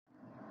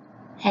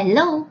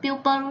Hello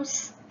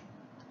pupils!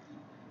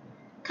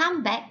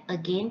 Come back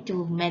again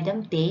to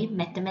Madam Day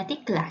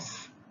Mathematics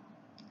class.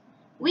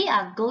 We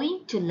are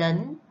going to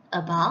learn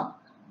about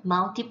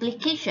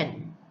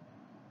multiplication.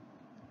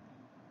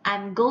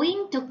 I'm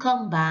going to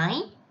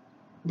combine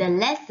the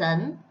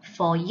lesson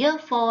for Year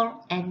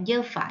 4 and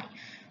Year 5.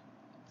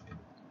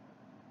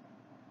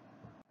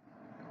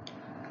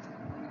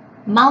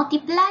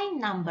 Multiply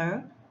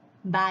number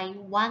by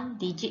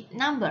one-digit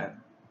number.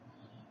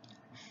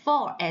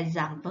 For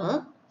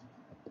example,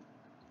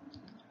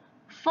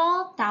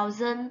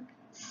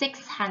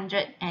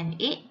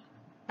 4,608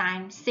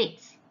 times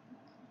 6.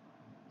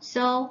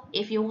 So,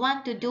 if you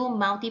want to do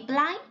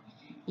multiply,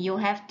 you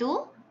have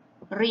to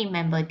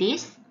remember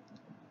this.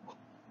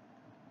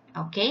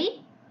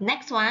 Okay,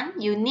 next one,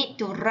 you need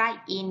to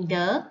write in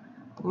the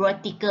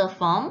vertical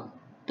form.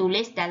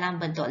 Tulis dalam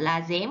bentuk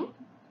lazim.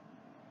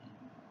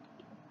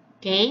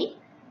 Okay,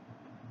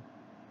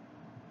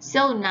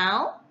 so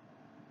now,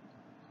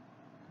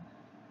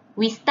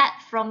 we start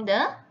from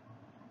the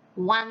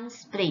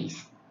ones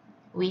place.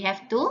 We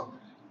have to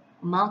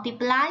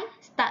multiply,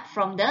 start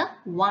from the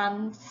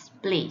ones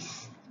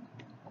place.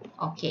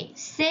 Okay,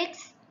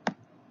 6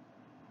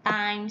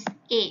 times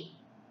 8.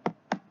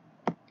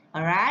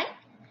 Alright,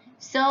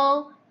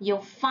 so you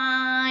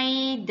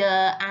find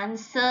the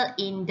answer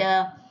in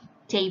the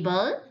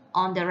table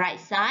on the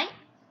right side.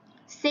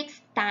 6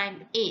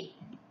 times 8.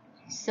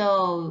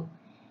 So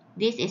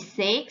this is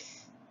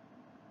 6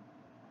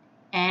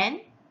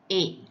 and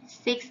 8.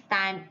 6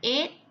 times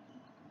 8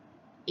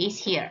 is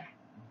here.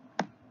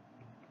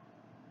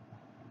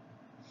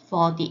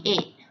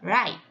 48,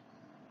 right?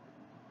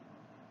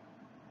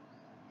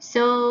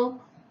 So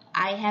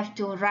I have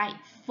to write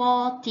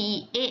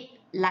 48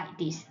 like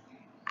this.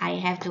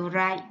 I have to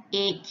write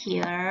 8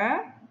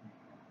 here.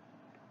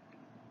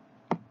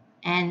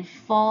 And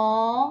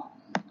 4,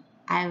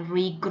 I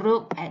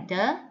regroup at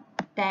the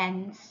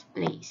tens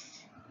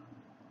place.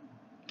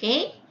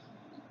 Okay?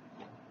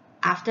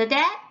 After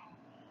that,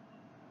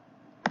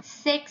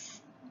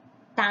 6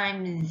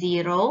 times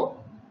 0.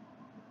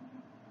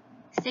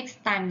 6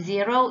 times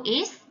 0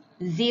 is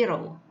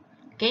 0.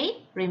 Okay?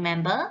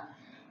 Remember,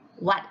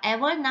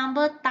 whatever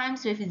number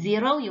times with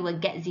 0, you will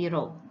get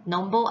 0.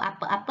 Nombor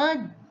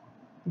apa-apa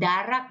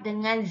darab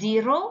dengan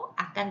 0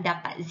 akan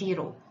dapat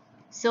 0.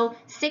 So,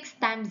 6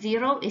 times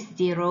 0 is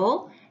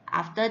 0.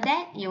 After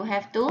that, you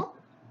have to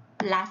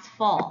plus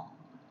 4.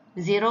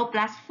 0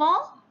 plus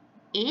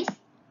 4 is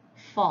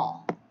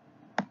 4.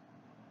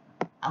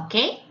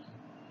 Okay?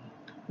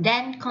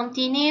 Then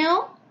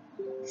continue.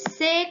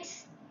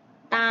 6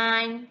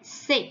 times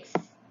 6.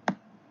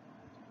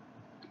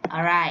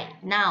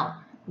 Alright, now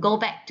go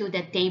back to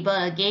the table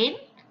again.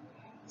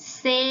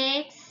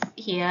 6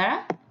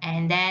 here,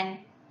 and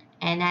then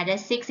another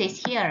 6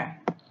 is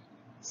here.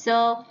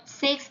 So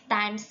 6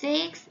 times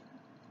 6,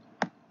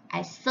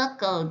 I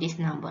circle this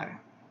number,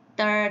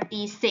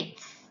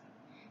 36.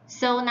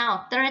 So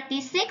now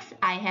 36,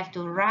 I have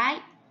to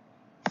write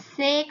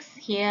 6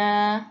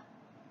 here,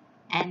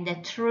 and the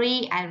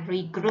 3 I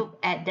regroup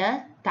at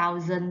the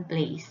thousand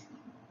place.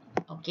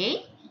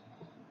 Okay,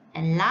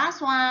 and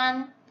last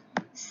one,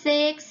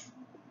 6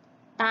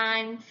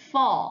 times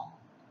 4.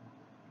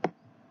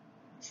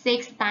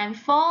 6 times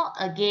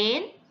 4,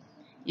 again,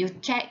 you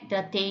check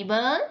the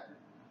table.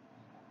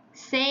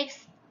 6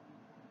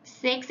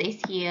 is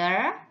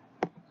here,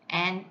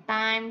 and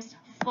times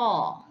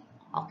 4.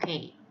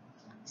 Okay,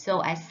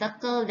 so I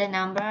circle the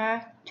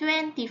number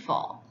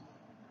 24.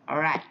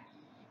 Alright,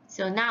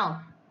 so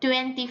now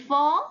 24,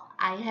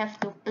 I have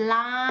to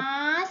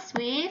plus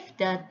with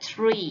the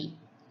 3.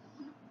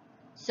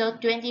 So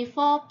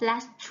 24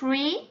 plus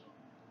 3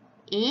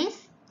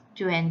 is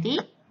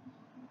 27.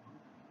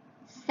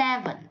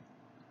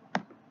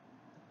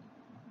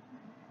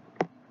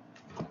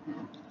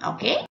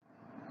 Okay?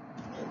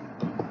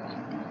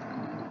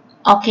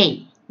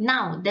 Okay,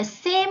 now the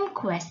same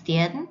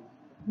question.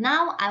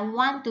 Now I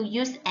want to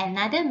use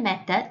another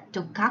method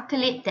to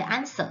calculate the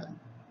answer.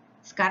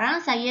 Sekarang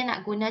saya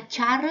nak guna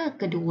cara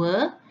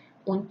kedua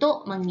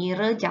untuk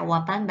mengira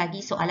jawapan bagi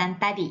soalan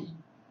tadi.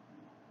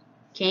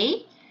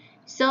 Okay,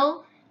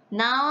 so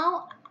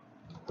now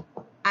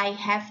I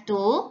have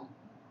to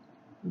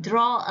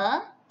draw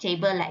a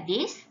table like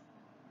this.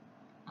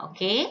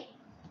 Okay,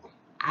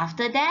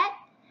 after that,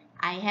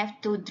 I have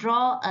to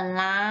draw a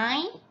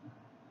line.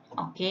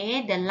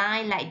 Okay, the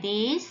line like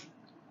this.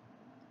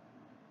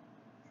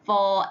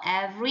 For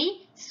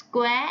every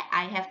square,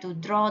 I have to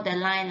draw the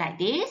line like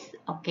this.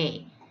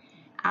 Okay,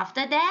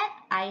 after that,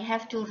 I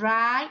have to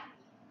write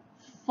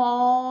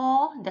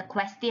for the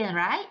question,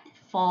 right?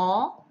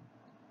 4,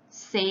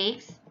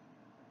 6,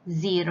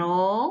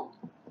 0,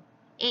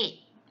 8.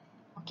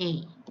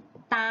 Okay,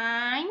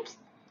 times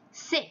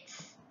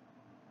 6.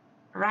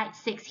 Write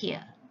 6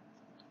 here.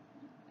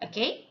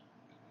 Okay,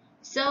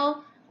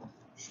 so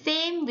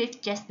same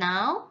with just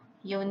now,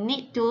 you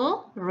need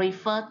to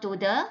refer to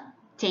the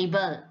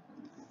table.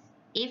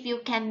 If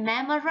you can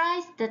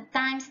memorize the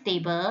times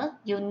table,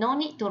 you no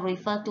need to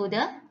refer to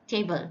the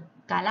table.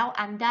 Kalau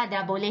anda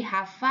dah boleh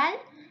hafal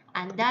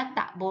anda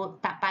tak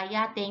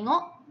payah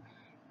tengok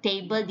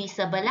table di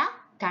sebelah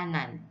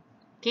kanan.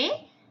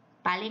 Okay?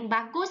 Paling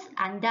bagus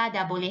anda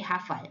dah boleh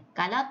hafal.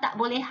 Kalau tak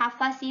boleh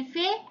hafal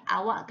sifir,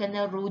 awak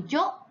kena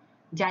rujuk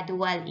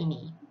jadual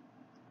ini.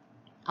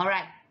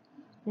 Alright.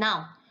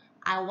 Now,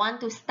 I want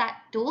to start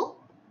to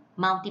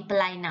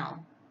multiply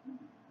now.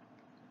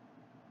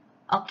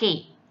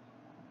 Okay.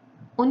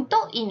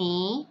 Untuk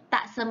ini,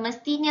 tak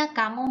semestinya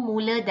kamu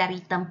mula dari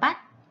tempat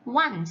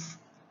ones.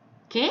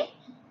 Okay?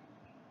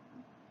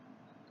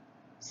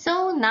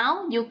 So,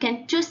 now you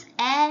can choose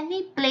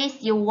any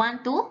place you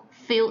want to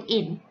fill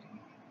in.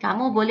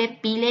 Kamu boleh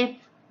pilih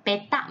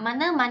petak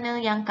mana-mana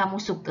yang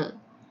kamu suka.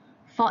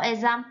 For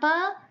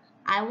example,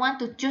 I want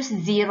to choose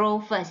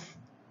 0 first.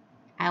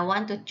 I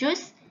want to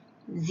choose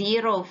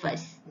 0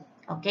 first.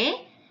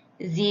 Okay?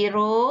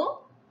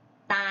 0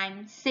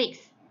 times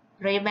 6.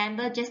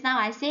 Remember just now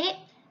I said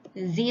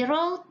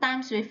 0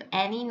 times with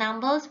any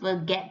numbers will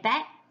get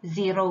back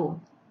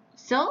 0.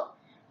 So,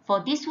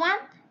 for this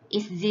one,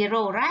 is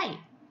 0, right?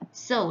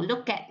 So,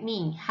 look at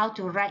me how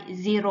to write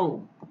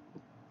 0.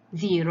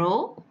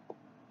 0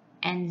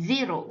 and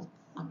 0.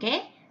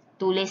 Okay?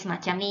 Tulis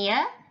macam ni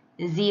ya.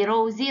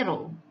 0,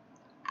 0.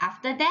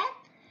 After that,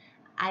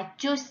 I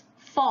choose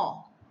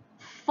 4.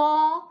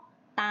 4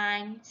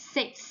 times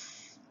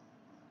 6.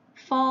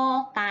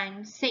 4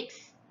 times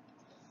 6.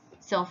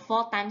 So,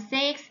 4 times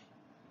 6,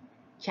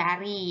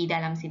 cari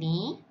dalam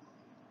sini.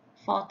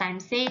 4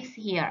 times 6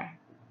 here.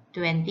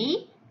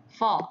 24.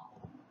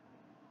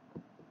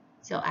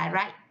 So, I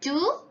write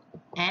 2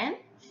 and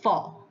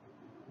 4.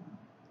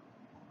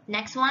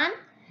 Next one,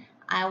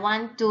 I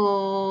want to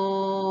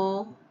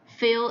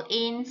fill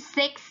in 6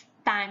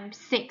 times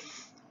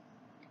 6.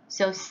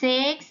 So,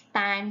 6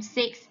 times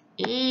 6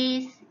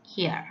 is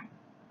here.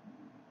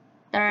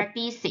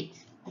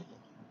 36.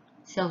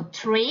 So,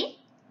 3,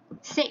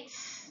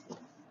 6.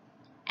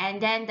 And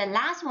then the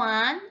last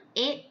one,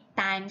 8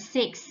 times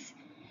 6.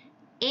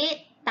 8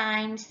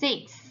 times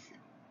 6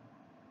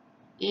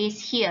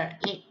 is here.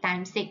 8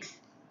 times 6.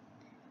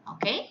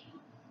 Okay?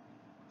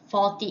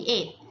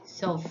 48.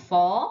 So,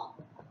 4,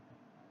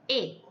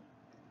 8.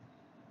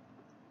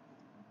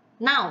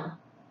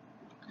 Now,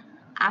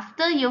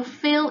 after you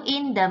fill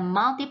in the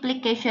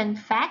multiplication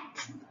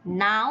facts,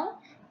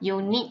 now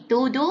you need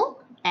to do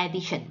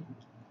addition.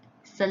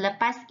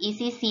 Selepas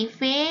isi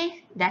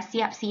sifir, dah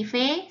siap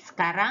sifir,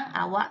 sekarang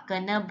awak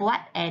kena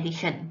buat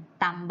addition.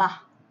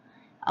 Tambah.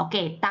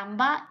 Okey,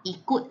 tambah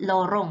ikut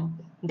lorong.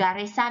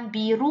 Garisan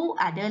biru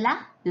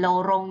adalah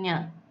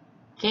lorongnya.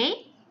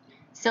 Okay?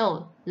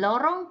 So,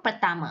 lorong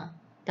pertama.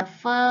 The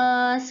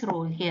first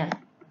row here.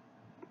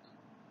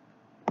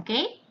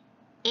 Okay?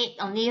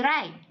 8 only,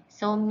 right?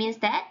 So, means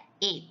that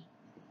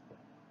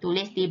 8.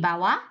 Tulis di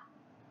bawah.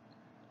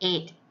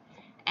 8.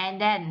 And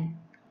then,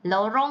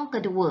 lorong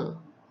kedua.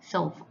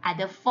 So,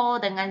 ada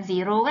 4 dengan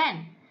 0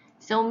 kan?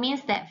 So,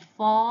 means that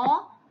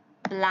 4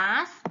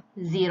 plus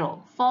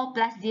 0. 4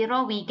 plus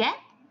 0, we get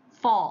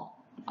 4.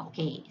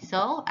 Okay,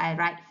 so I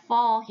write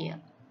 4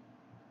 here.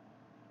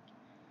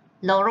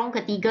 Lorong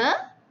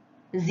ketiga,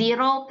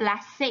 0 plus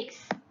 6.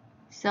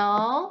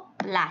 So,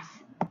 plus.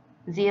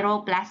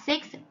 0 plus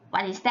 6,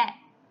 what is that?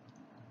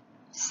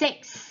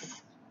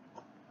 6.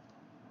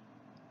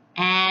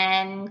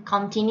 And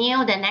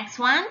continue the next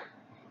one.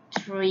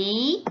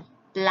 3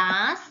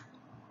 plus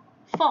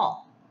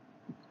 4.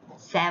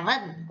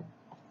 7.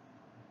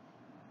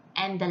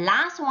 And the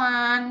last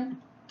one,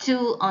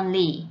 2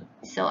 only.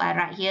 So I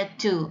write here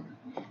 2.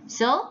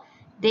 So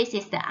this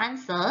is the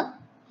answer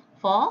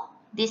for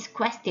this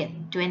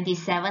question,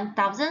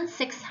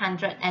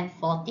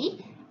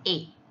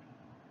 27,648.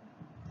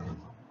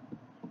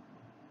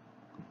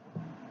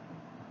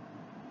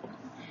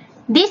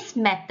 This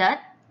method,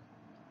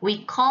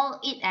 we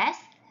call it as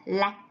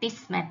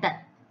lattice method.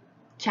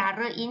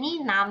 Cara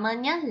ini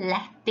namanya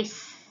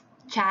lattice.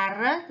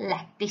 Cara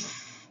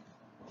lattice.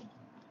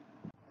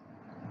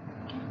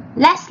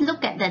 Let's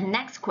look at the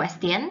next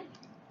question.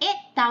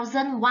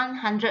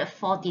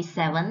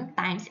 8,147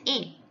 times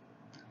 8.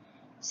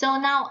 So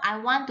now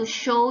I want to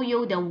show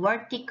you the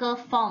vertical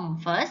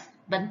form first.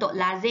 Bentuk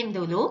lazim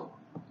dulu.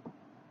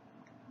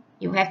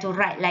 You have to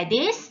write like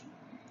this.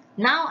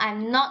 Now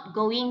I'm not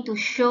going to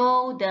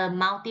show the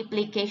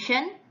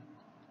multiplication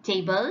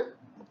table.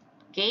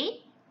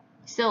 Okay.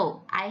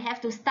 So I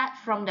have to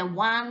start from the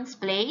ones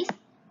place.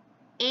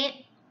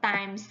 8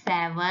 times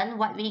 7,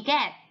 what we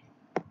get?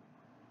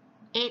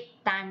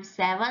 8 times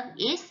 7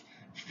 is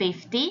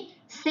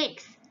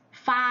 56.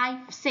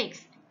 5,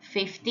 6.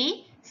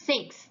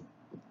 56.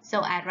 So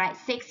I write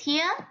 6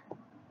 here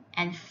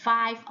and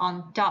 5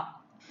 on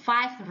top.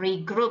 5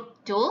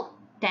 regroup to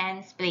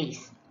 10s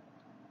place.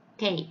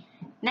 Okay,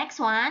 next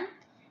one.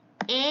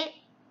 8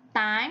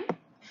 times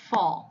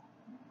 4.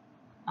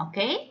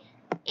 Okay,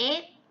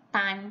 8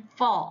 times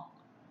 4.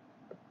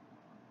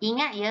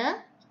 Ingat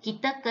ya,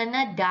 kita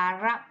kena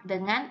darab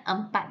dengan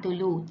 4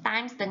 dulu.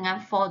 Times dengan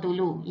 4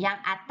 dulu. Yang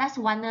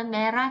atas warna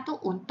merah tu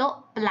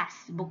untuk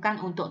plus, bukan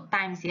untuk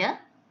times ya.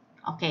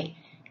 Okay.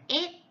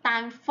 8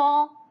 times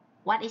 4,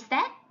 what is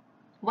that?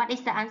 What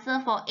is the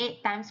answer for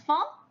 8 times 4?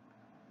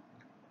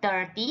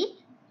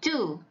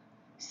 32.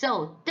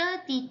 So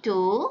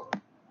 32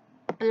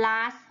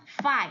 plus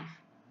 5.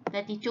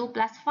 32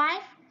 plus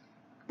 5,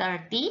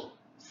 37,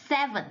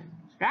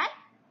 right?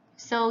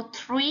 So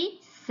 3,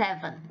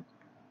 7.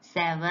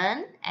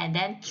 7 and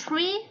then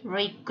 3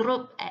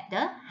 regroup at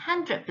the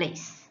 100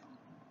 place.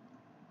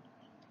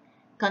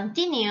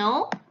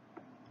 Continue.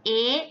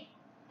 8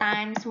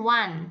 times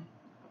 1.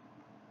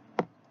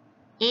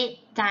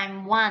 8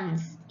 times 1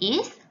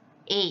 is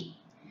 8.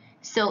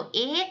 So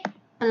 8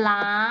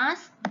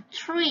 plus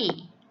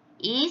 3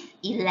 is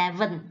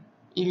 11.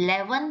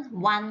 11,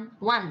 1,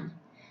 1.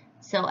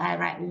 So I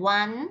write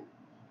 1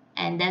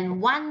 and then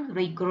 1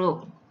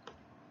 regroup.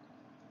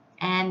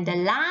 And the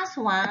last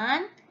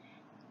one,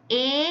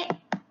 8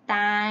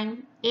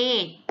 times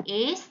 8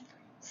 is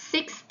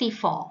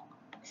 64.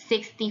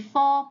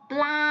 64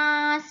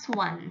 plus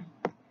 1.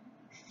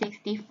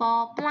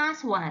 64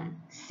 plus 1,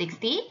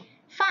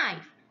 65.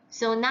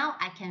 So now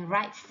I can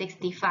write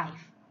 65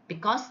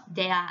 because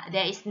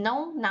there is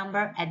no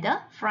number at the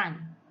front.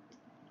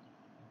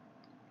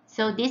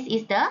 So this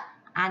is the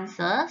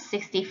answer,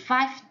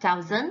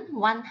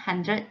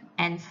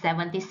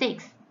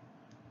 65,176.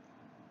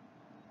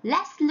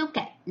 Let's look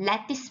at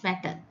lattice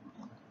method.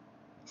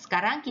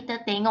 Sekarang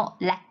kita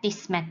tengok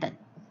lattice method.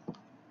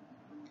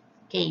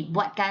 Okay,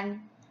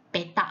 buatkan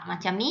petak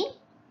macam ni.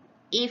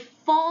 If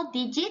 4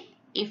 digit,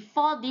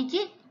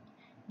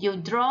 you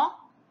draw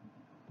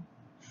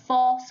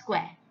 4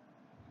 square.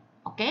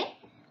 Okay?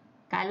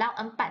 Kalau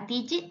 4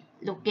 digit,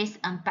 lukis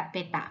 4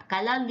 petak.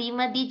 Kalau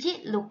 5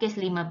 digit, lukis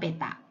 5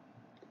 petak.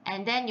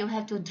 And then you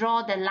have to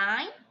draw the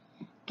line.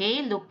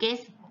 Okay,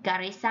 lukis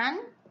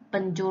garisan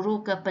penjuru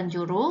ke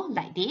penjuru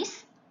like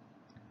this.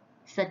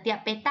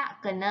 Setiap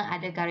petak kena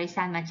ada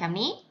garisan macam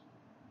ni.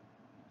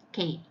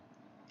 Okay.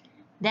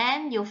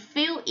 Then you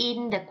fill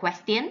in the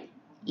question.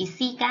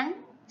 Isikan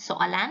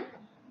soalan.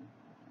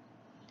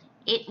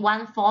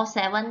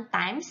 8147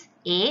 times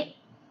 8.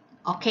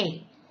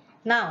 Okay.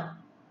 Now,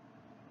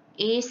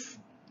 is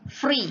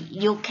free.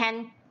 You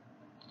can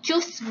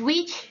choose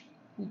which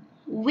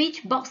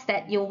box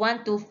that you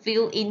want to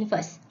fill in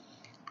first.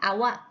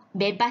 Awak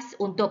bebas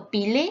untuk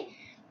pilih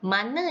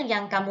mana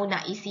yang kamu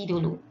nak isi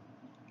dulu.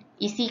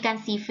 Isikan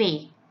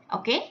sifir.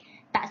 Okay?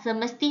 Tak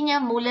semestinya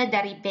mula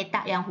dari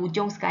petak yang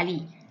hujung sekali.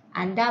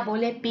 Anda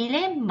boleh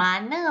pilih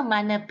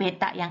mana-mana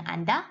petak yang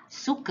anda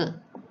suka.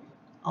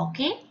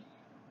 Okay?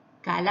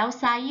 Kalau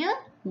saya,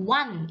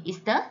 1 is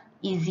the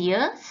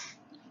easiest.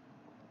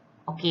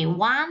 Okay,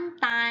 1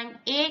 times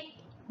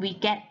 8, we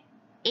get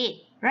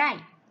 8,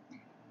 right?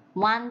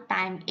 1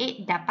 times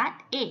 8 dapat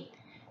 8.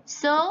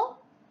 So,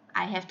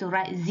 I have to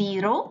write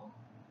 0,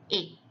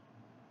 8.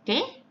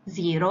 Okay,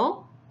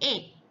 0,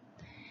 8.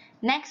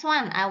 Next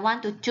one, I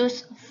want to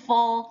choose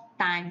 4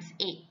 times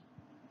 8.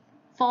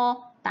 4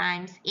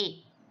 times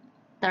 8,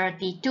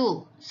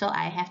 32. So,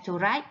 I have to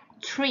write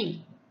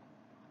 3,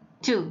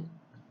 2.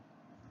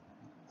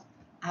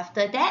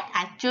 After that,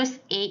 I choose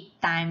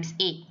 8 times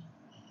 8.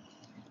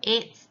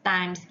 8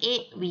 times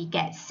 8, we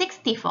get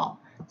 64.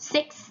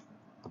 6,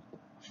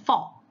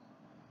 4.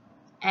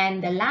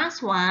 And the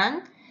last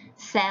one,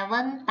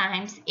 7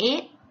 times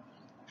 8,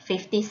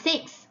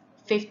 56.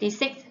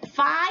 56,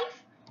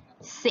 5,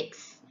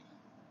 6.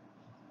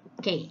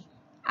 Okay.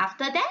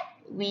 After that,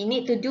 we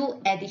need to do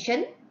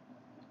addition.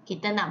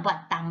 Kita nak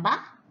buat tambah.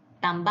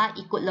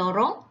 Tambah ikut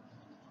lorong.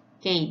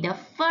 Okay, the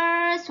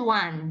first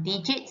one,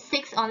 digit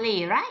 6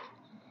 only, right?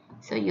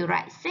 So you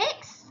write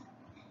 6.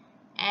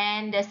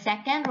 And the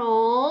second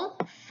row,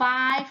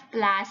 5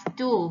 plus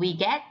 2, we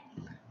get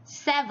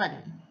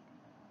 7.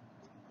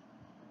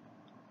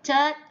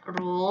 Third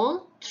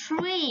row,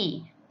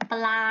 3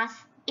 plus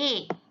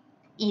 8,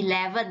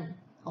 11.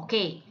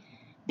 Okay,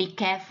 be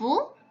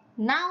careful.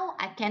 Now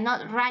I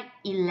cannot write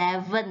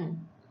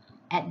 11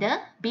 at the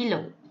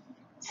below.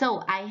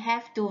 So I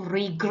have to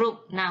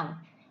regroup now.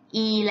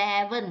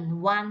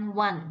 11, 1,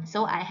 1.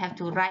 So I have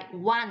to write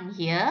 1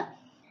 here.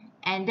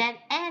 And then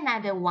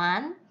another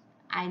one,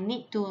 I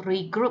need to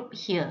regroup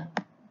here.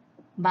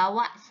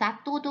 Bawa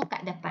 1 tu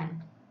kat depan.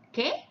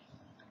 Okay?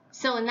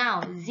 So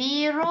now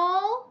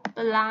 0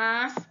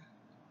 plus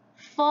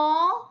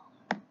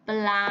 4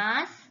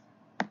 plus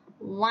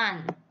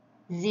 1.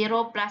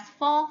 0 plus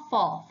 4,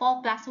 4.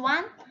 4 plus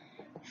 1,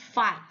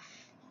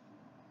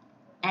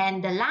 5.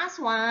 And the last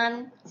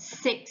one,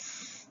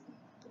 6.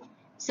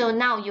 So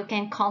now you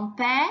can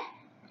compare.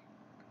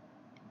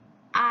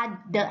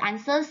 Are the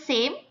answer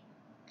same?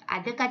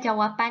 Adakah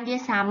jawapan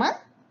dia sama?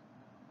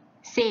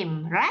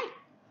 Same, right?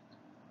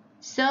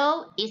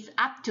 So, it's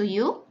up to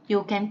you.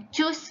 You can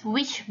choose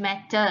which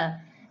method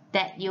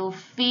that you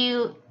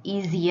feel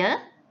easier.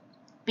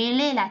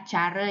 Pilihlah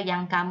cara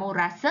yang kamu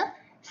rasa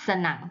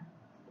senang.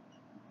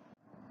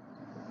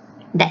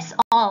 That's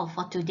all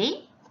for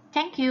today.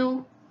 Thank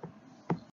you.